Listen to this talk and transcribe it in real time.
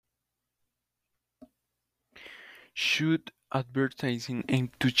Should advertising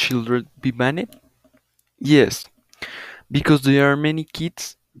aimed to children be banned? Yes, because there are many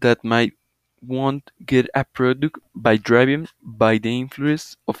kids that might won't get a product by driven by the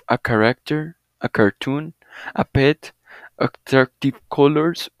influence of a character, a cartoon, a pet, attractive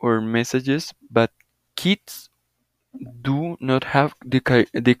colors or messages, but kids do not have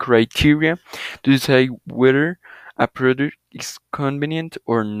the criteria to decide whether a product is convenient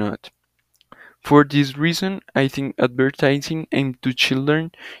or not. For this reason, I think advertising aimed to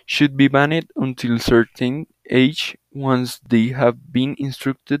children should be banned until certain age once they have been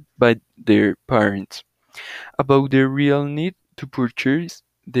instructed by their parents about the real need to purchase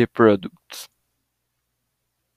the products.